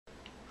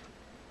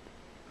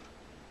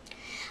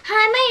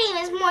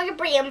is Morgan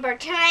Bree and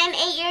Bertsch, and I am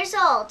 8 years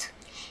old.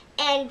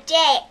 And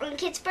today on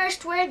Kids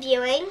First, we're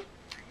reviewing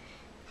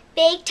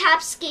Big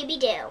Top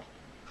Scooby-Doo.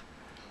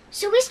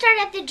 So we start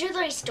at the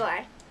jewelry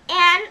store,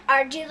 and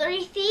our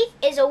jewelry thief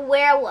is a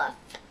werewolf.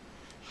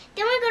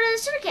 Then we go to the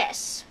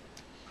circus.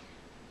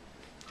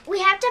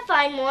 We have to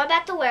find more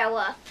about the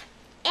werewolf,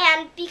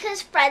 and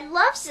because Fred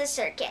loves the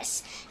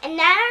circus, and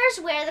that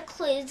is where the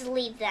clues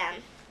lead them.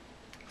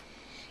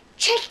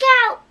 Check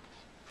out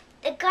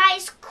the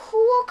guy's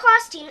cool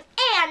costume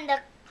and the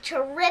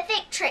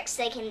terrific tricks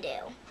they can do.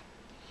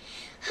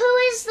 Who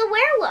is the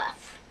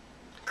werewolf?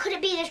 Could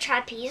it be the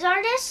trapeze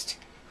artist?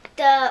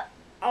 The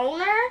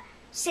owner?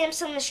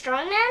 Samson the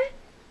Strongman?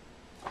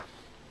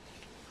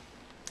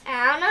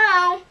 I don't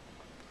know.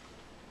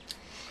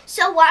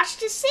 So watch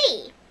to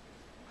see.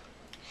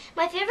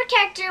 My favorite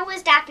character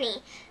was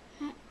Daphne.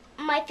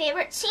 My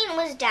favorite scene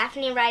was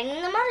Daphne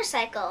riding the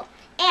motorcycle.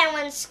 And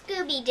when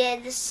Scooby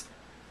did this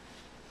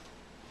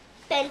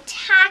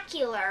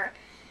spectacular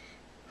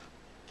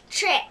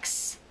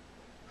tricks.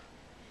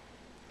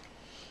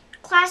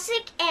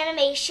 Classic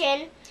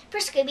animation for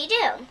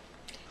Scooby-Doo.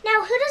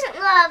 Now, who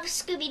doesn't love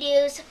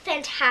Scooby-Doo's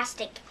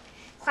fantastic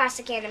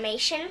classic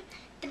animation?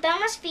 The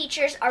bonus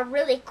features are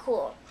really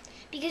cool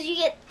because you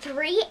get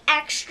 3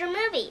 extra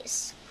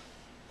movies.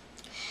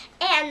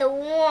 And the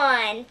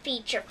one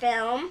feature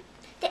film.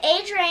 The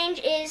age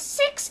range is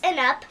 6 and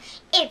up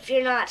if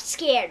you're not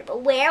scared of a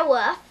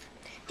werewolf.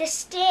 The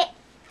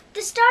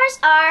stars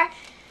are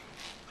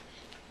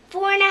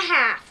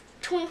 4.5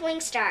 twinkling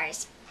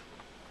stars.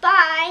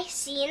 Bye.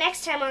 See you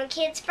next time on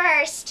Kids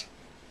First.